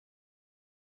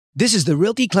This is the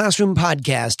Realty Classroom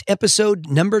Podcast, episode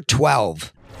number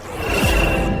 12.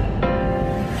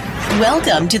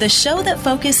 Welcome to the show that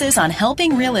focuses on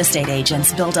helping real estate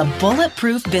agents build a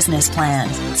bulletproof business plan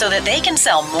so that they can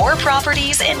sell more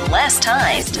properties in less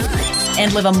time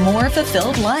and live a more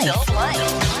fulfilled life.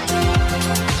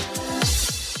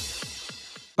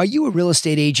 Are you a real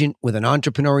estate agent with an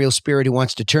entrepreneurial spirit who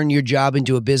wants to turn your job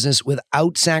into a business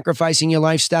without sacrificing your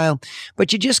lifestyle,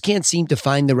 but you just can't seem to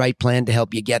find the right plan to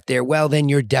help you get there? Well, then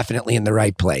you're definitely in the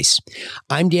right place.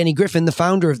 I'm Danny Griffin, the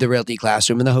founder of the Realty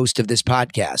Classroom and the host of this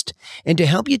podcast. And to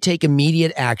help you take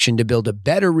immediate action to build a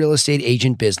better real estate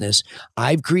agent business,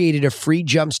 I've created a free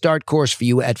jumpstart course for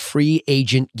you at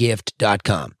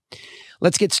freeagentgift.com.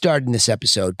 Let's get started in this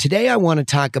episode. Today, I want to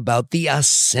talk about the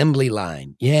assembly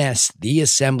line. Yes, the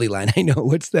assembly line. I know,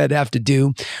 what's that have to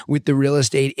do with the real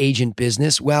estate agent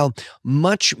business? Well,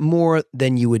 much more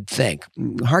than you would think.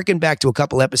 Harken back to a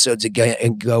couple episodes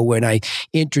ago when I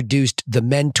introduced the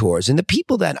mentors and the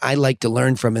people that I like to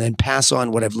learn from and then pass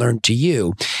on what I've learned to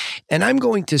you. And I'm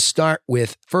going to start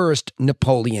with first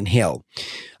Napoleon Hill.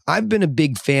 I've been a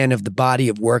big fan of the body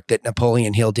of work that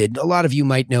Napoleon Hill did. A lot of you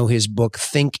might know his book,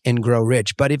 Think and Grow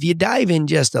Rich. But if you dive in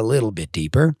just a little bit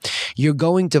deeper, you're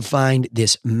going to find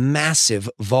this massive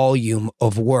volume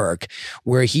of work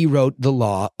where he wrote The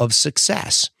Law of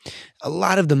Success. A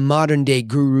lot of the modern day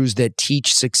gurus that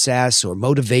teach success or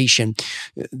motivation,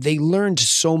 they learned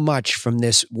so much from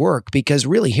this work because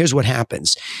really, here's what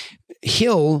happens.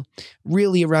 Hill,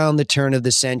 really around the turn of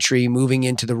the century, moving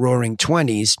into the roaring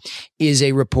 20s, is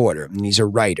a reporter and he's a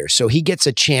writer. So he gets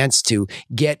a chance to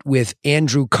get with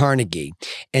Andrew Carnegie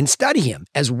and study him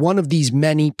as one of these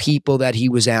many people that he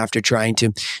was after trying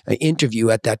to interview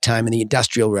at that time in the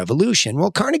Industrial Revolution. Well,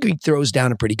 Carnegie throws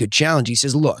down a pretty good challenge. He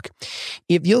says, look,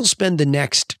 if you'll spend the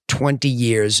next 20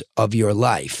 years of your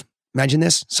life, imagine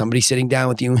this, somebody sitting down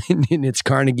with you and it's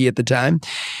Carnegie at the time,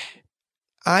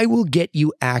 I will get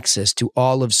you access to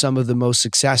all of some of the most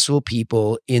successful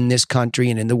people in this country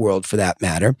and in the world for that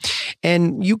matter.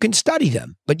 And you can study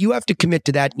them, but you have to commit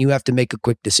to that and you have to make a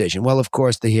quick decision. Well, of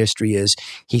course, the history is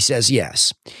he says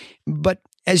yes. But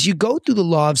as you go through the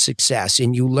law of success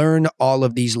and you learn all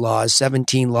of these laws,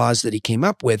 17 laws that he came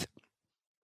up with,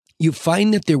 you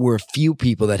find that there were a few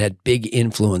people that had big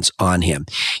influence on him.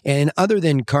 And other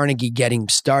than Carnegie getting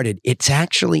started, it's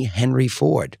actually Henry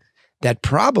Ford that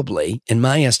probably, in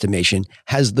my estimation,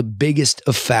 has the biggest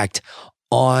effect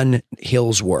on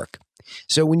Hill's work.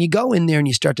 So when you go in there and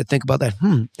you start to think about that,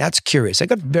 that's curious. I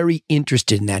got very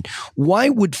interested in that. Why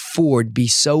would Ford be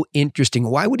so interesting?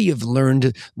 Why would he have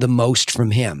learned the most from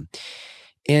him?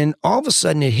 And all of a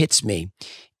sudden it hits me.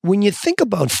 When you think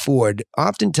about Ford,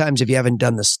 oftentimes if you haven't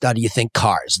done the study, you think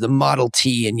cars, the Model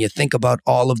T, and you think about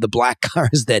all of the black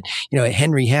cars that,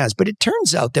 Henry has. But it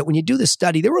turns out that when you do the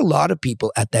study, there were a lot of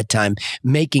people at that time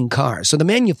making cars. So the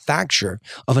manufacture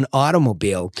of an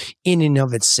automobile in and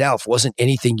of itself wasn't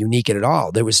anything unique at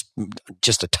all. There was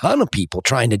just a ton of people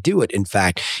trying to do it, in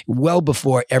fact, well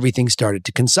before everything started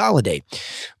to consolidate.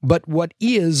 But what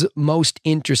is most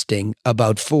interesting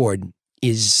about Ford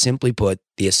is, simply put,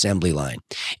 the assembly line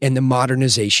and the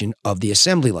modernization of the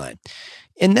assembly line.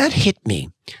 And that hit me.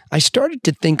 I started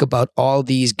to think about all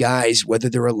these guys, whether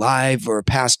they're alive or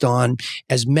passed on,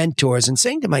 as mentors and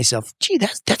saying to myself, gee,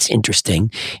 that's interesting.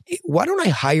 Why don't I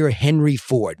hire Henry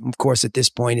Ford? Of course, at this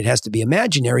point, it has to be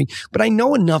imaginary, but I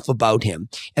know enough about him.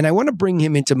 And I want to bring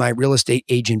him into my real estate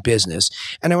agent business.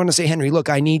 And I want to say, Henry, look,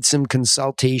 I need some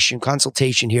consultation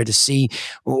here to see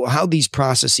how these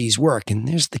processes work. And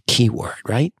there's the key word,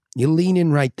 right? You lean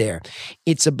in right there.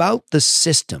 It's about the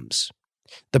systems,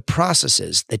 the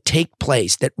processes that take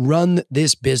place, that run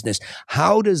this business.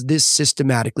 How does this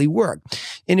systematically work?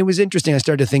 And it was interesting. I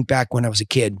started to think back when I was a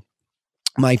kid.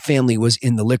 My family was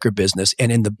in the liquor business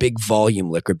and in the big volume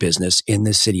liquor business in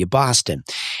the city of Boston.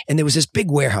 And there was this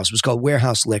big warehouse. It was called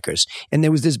Warehouse Liquors. And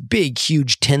there was this big,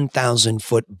 huge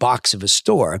 10,000-foot box of a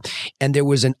store. And there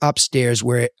was an upstairs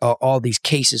where all these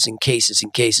cases and cases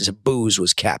and cases of booze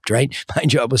was kept, right? My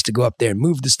job was to go up there and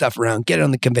move the stuff around, get it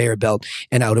on the conveyor belt,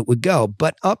 and out it would go.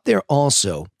 But up there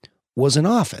also was an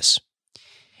office.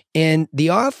 And the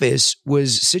office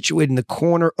was situated in the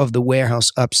corner of the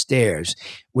warehouse upstairs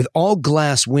with all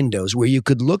glass windows where you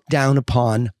could look down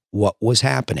upon what was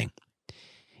happening.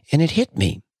 And it hit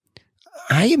me.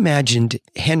 I imagined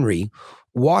Henry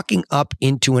walking up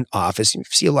into an office. You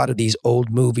see a lot of these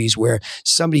old movies where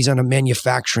somebody's on a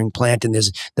manufacturing plant and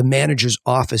there's the manager's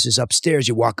office is upstairs.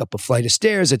 You walk up a flight of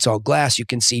stairs. It's all glass. You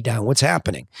can see down what's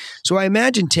happening. So I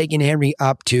imagine taking Henry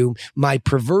up to my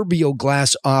proverbial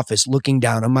glass office, looking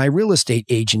down on my real estate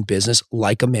agent business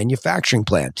like a manufacturing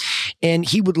plant. And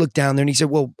he would look down there and he said,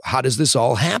 well, how does this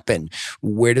all happen?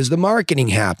 Where does the marketing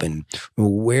happen?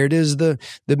 Where does the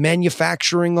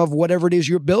manufacturing of whatever it is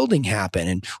you're building happen?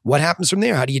 And what happens from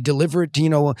there? How do you deliver it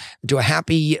to, to a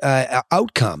happy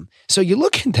outcome? So you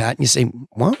look at that and you say,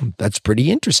 well, that's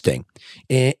pretty interesting.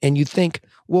 And you think,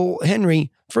 well,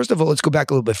 Henry, first of all, let's go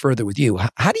back a little bit further with you.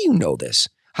 How do you know this?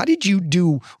 How did you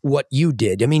do what you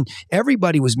did? I mean,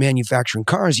 everybody was manufacturing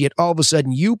cars, yet all of a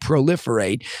sudden you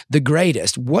proliferate the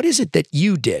greatest. What is it that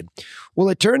you did? Well,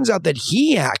 it turns out that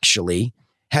he actually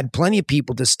had plenty of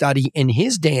people to study in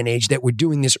his day and age that were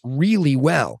doing this really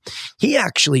well. He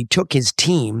actually took his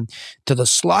team to the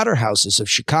slaughterhouses of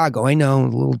Chicago. I know, a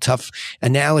little tough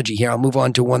analogy here. I'll move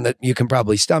on to one that you can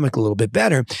probably stomach a little bit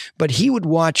better. But he would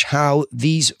watch how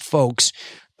these folks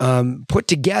put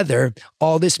together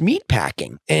all this meat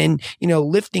packing and,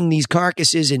 lifting these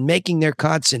carcasses and making their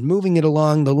cuts and moving it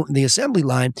along the assembly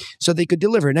line so they could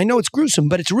deliver. And I know it's gruesome,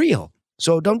 but it's real.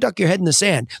 So don't duck your head in the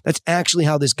sand. That's actually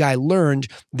how this guy learned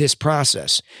this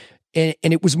process. And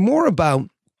it was more about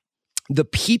the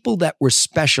people that were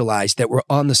specialized, that were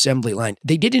on the assembly line.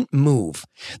 They didn't move.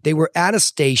 They were at a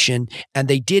station and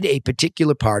they did a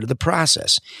particular part of the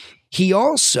process. He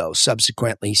also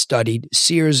subsequently studied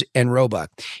Sears and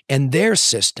Roebuck and their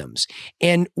systems.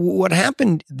 And what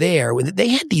happened there, they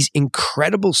had these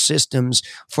incredible systems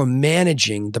for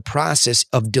managing the process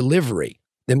of delivery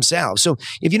themselves. So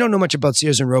if you don't know much about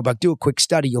Sears and Roebuck, do a quick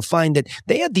study. You'll find that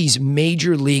they had these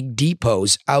major league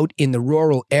depots out in the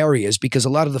rural areas because a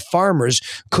lot of the farmers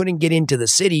couldn't get into the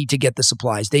city to get the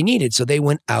supplies they needed. So they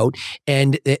went out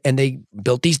and they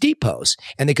built these depots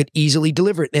and they could easily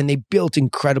deliver it. And they built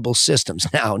incredible systems.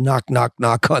 Now, knock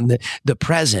on the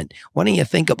present. Why don't you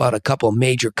think about a couple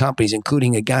major companies,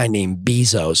 including a guy named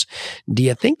Bezos? Do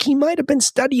you think he might have been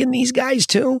studying these guys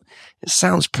too? It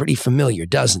sounds pretty familiar,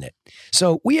 doesn't it?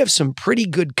 So we have some pretty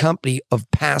good company of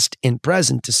past and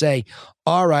present to say,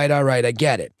 all right, I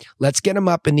get it. Let's get them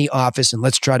up in the office and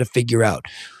let's try to figure out.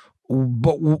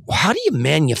 But how do you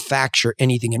manufacture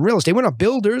anything in real estate? We're not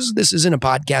builders. This isn't a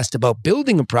podcast about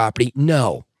building a property.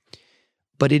 No.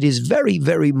 But it is very,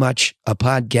 very much a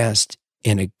podcast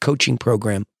and a coaching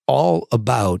program all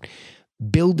about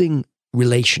building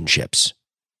relationships.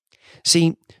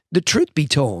 See, the truth be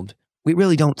told, we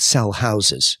really don't sell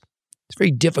houses. It's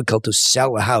very difficult to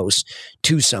sell a house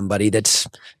to somebody that's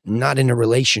not in a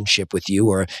relationship with you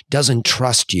or doesn't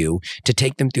trust you to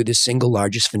take them through the single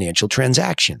largest financial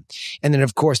transaction. And then,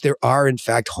 of course, there are, in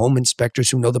fact, home inspectors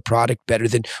who know the product better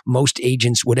than most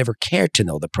agents would ever care to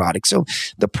know the product. So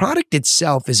the product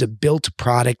itself is a built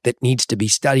product that needs to be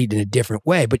studied in a different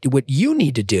way. But what you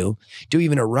need to do to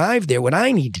even arrive there, what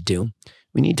I need to do,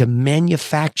 we need to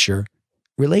manufacture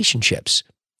relationships.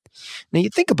 Now, you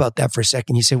think about that for a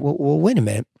second. You say, well, wait a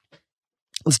minute.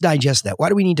 Let's digest that. Why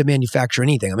do we need to manufacture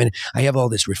anything? I mean, I have all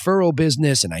this referral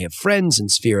business and I have friends and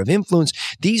sphere of influence.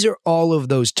 These are all of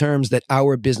those terms that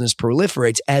our business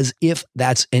proliferates as if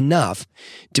that's enough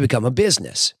to become a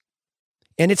business.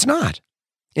 And it's not.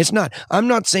 It's not. I'm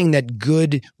not saying that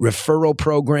good referral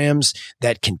programs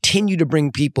that continue to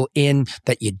bring people in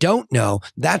that you don't know,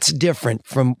 that's different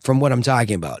from what I'm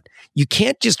talking about. You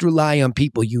can't just rely on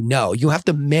people you know. You have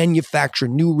to manufacture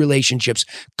new relationships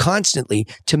constantly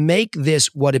to make this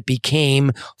what it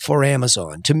became for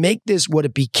Amazon, to make this what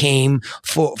it became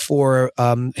for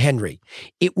Henry.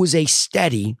 It was a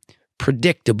steady,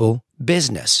 predictable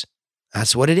business.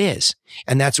 That's what it is.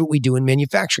 And that's what we do in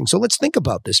manufacturing. So let's think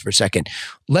about this for a second.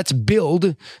 Let's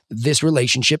build this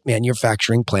relationship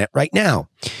manufacturing plant right now.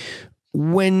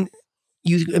 When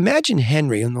you imagine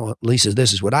Henry, and at least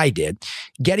this is what I did,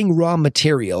 getting raw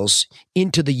materials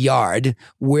into the yard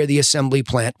where the assembly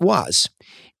plant was.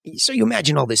 So you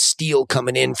imagine all this steel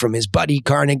coming in from his buddy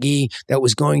Carnegie that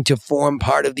was going to form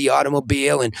part of the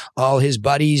automobile, and all his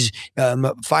buddies,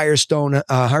 Firestone,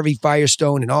 Harvey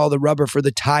Firestone, and all the rubber for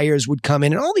the tires would come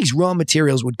in, and all these raw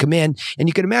materials would come in. And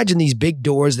you can imagine these big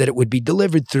doors that it would be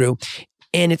delivered through.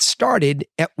 And it started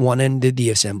at one end of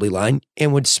the assembly line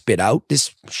and would spit out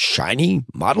this shiny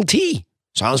Model T.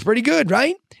 Sounds pretty good,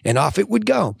 right? And off it would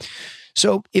go.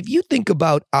 So if you think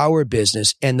about our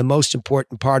business and the most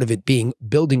important part of it being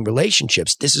building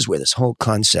relationships, this is where this whole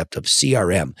concept of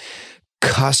CRM,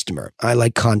 customer, I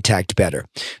like contact better,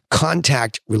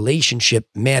 contact relationship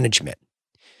management.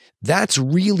 That's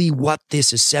really what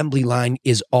this assembly line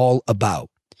is all about.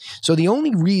 So the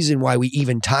only reason why we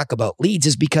even talk about leads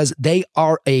is because they're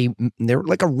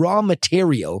like a raw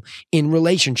material in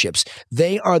relationships.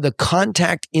 They are the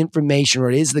contact information, or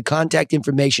it is the contact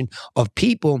information of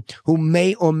people who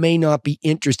may or may not be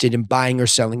interested in buying or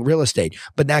selling real estate.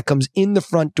 But that comes in the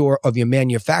front door of your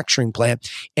manufacturing plant,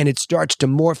 and it starts to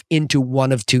morph into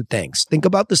one of two things. Think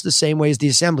about this the same way as the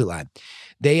assembly line.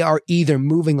 They are either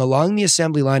moving along the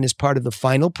assembly line as part of the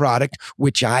final product,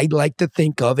 which I like to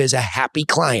think of as a happy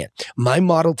client. My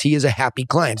Model T is a happy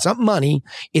client. It's not money.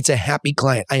 It's a happy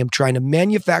client. I am trying to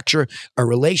manufacture a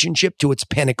relationship to its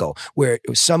pinnacle where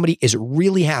somebody is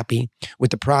really happy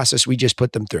with the process we just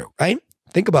put them through, right?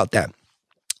 Think about that.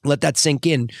 Let that sink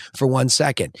in for 1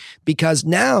 second, because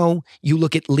now you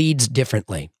look at leads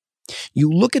differently. You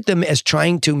look at them as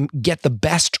trying to get the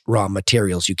best raw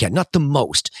materials you can, not the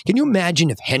most. Can you imagine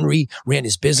if Henry ran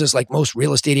his business like most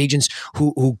real estate agents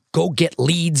who go get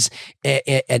leads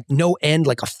at no end,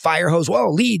 like a fire hose? Whoa,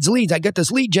 leads. I got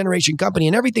this lead generation company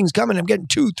and everything's coming. I'm getting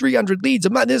 200-300 leads.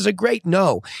 This is great.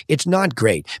 No, it's not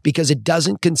great, because it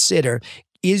doesn't consider,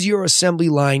 is your assembly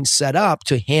line set up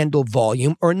to handle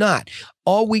volume or not?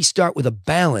 Always start with a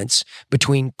balance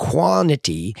between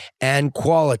quantity and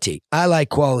quality. I like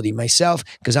quality myself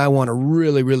because I want a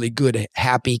really, really good,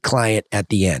 happy client at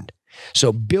the end.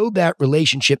 So build that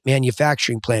relationship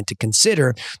manufacturing plan to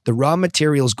consider the raw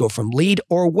materials go from lead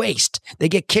or waste. They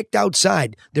get kicked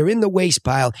outside. They're in the waste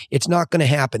pile. It's not going to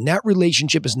happen. That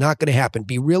relationship is not going to happen.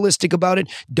 Be realistic about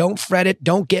it. Don't fret it.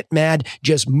 Don't get mad.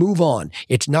 Just move on.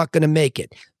 It's not going to make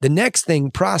it. The next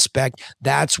thing, prospect,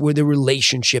 that's where the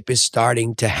relationship is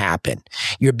starting to happen.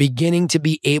 You're beginning to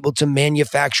be able to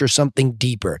manufacture something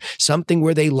deeper, something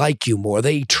where they like you more,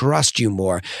 they trust you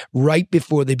more, right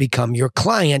before they become your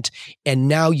client. And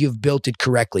now you've built it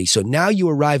correctly. So now you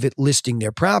arrive at listing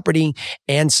their property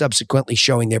and subsequently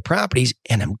showing their properties.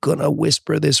 And I'm going to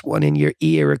whisper this one in your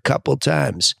ear a couple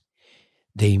times.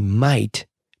 They might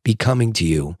be coming to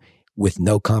you with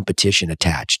no competition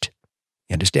attached.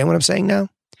 You understand what I'm saying now?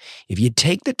 If you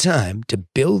take the time to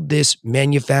build this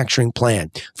manufacturing plan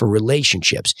for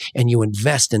relationships and you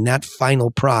invest in that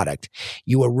final product,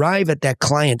 you arrive at that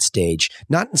client stage,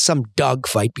 not in some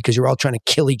dogfight because you're all trying to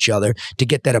kill each other to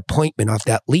get that appointment off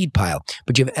that lead pile,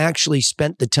 but you've actually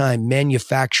spent the time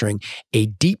manufacturing a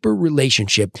deeper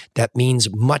relationship that means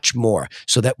much more,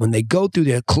 so that when they go through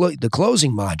the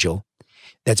closing module,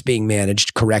 that's being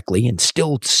managed correctly and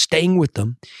still staying with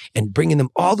them and bringing them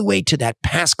all the way to that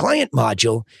past client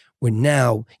module, where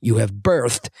now you have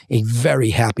birthed a very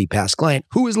happy past client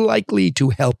who is likely to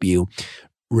help you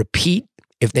repeat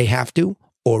if they have to,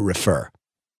 or refer.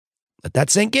 Let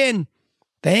that sink in.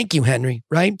 Thank you, Henry,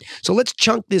 right? So let's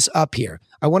chunk this up here.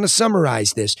 I want to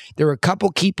summarize this. There are a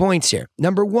couple key points here.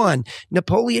 Number one,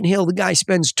 Napoleon Hill, the guy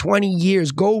spends 20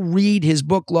 years. Go read his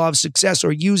book, Law of Success,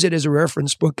 or use it as a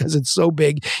reference book because it's so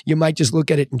big, you might just look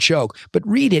at it and choke. But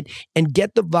read it and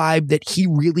get the vibe that he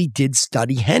really did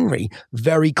study Henry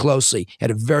very closely.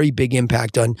 Had a very big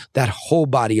impact on that whole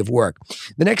body of work.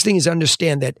 The next thing is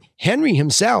understand that Henry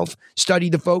himself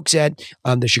studied the folks at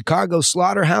the Chicago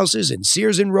slaughterhouses and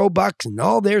Sears and Roebuck and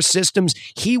all their systems.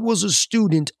 He was a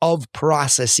student of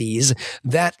processes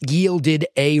that yielded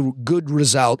a good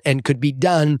result and could be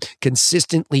done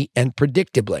consistently and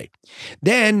predictably.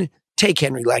 Then take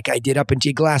Henry like I did up into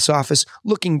your glass office,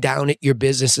 looking down at your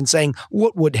business and saying,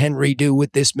 what would Henry do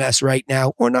with this mess right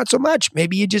now? Or not so much.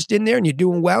 Maybe you're just in there and you're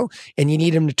doing well and you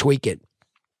need him to tweak it.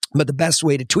 But the best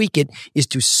way to tweak it is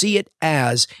to see it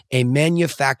as a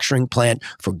manufacturing plant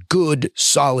for good,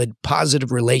 solid, positive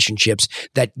relationships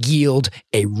that yield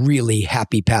a really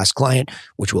happy past client,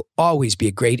 which will always be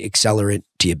a great accelerant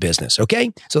to your business.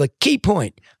 Okay? So the key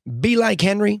point, be like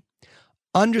Henry,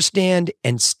 understand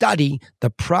and study the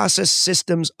process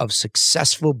systems of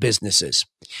successful businesses.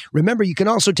 Remember, you can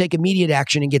also take immediate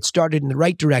action and get started in the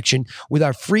right direction with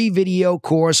our free video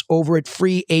course over at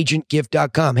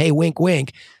freeagentgift.com. Hey, wink,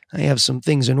 wink. I have some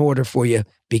things in order for you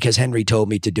because Henry told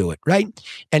me to do it, right?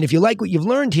 And if you like what you've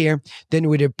learned here, then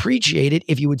we'd appreciate it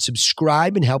if you would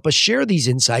subscribe and help us share these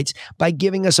insights by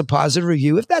giving us a positive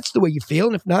review, if that's the way you feel.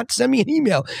 And if not, send me an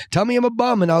email. Tell me I'm a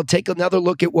bum and I'll take another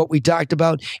look at what we talked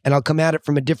about and I'll come at it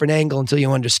from a different angle until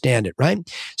you understand it, right?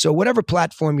 So whatever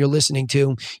platform you're listening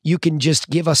to, you can just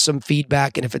give us some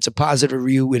feedback. And if it's a positive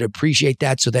review, we'd appreciate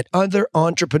that so that other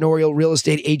entrepreneurial real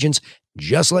estate agents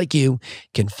just like you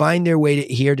can find their way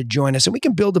here to join us and we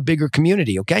can build a bigger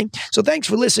community, okay? So thanks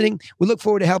for listening. We look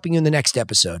forward to helping you in the next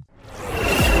episode.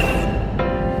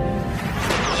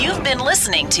 You've been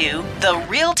listening to The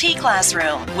Realty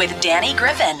Classroom with Danny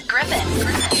Griffin.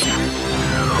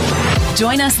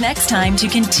 Join us next time to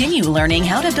continue learning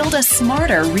how to build a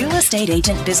smarter real estate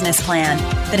agent business plan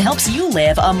that helps you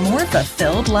live a more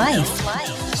fulfilled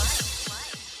life.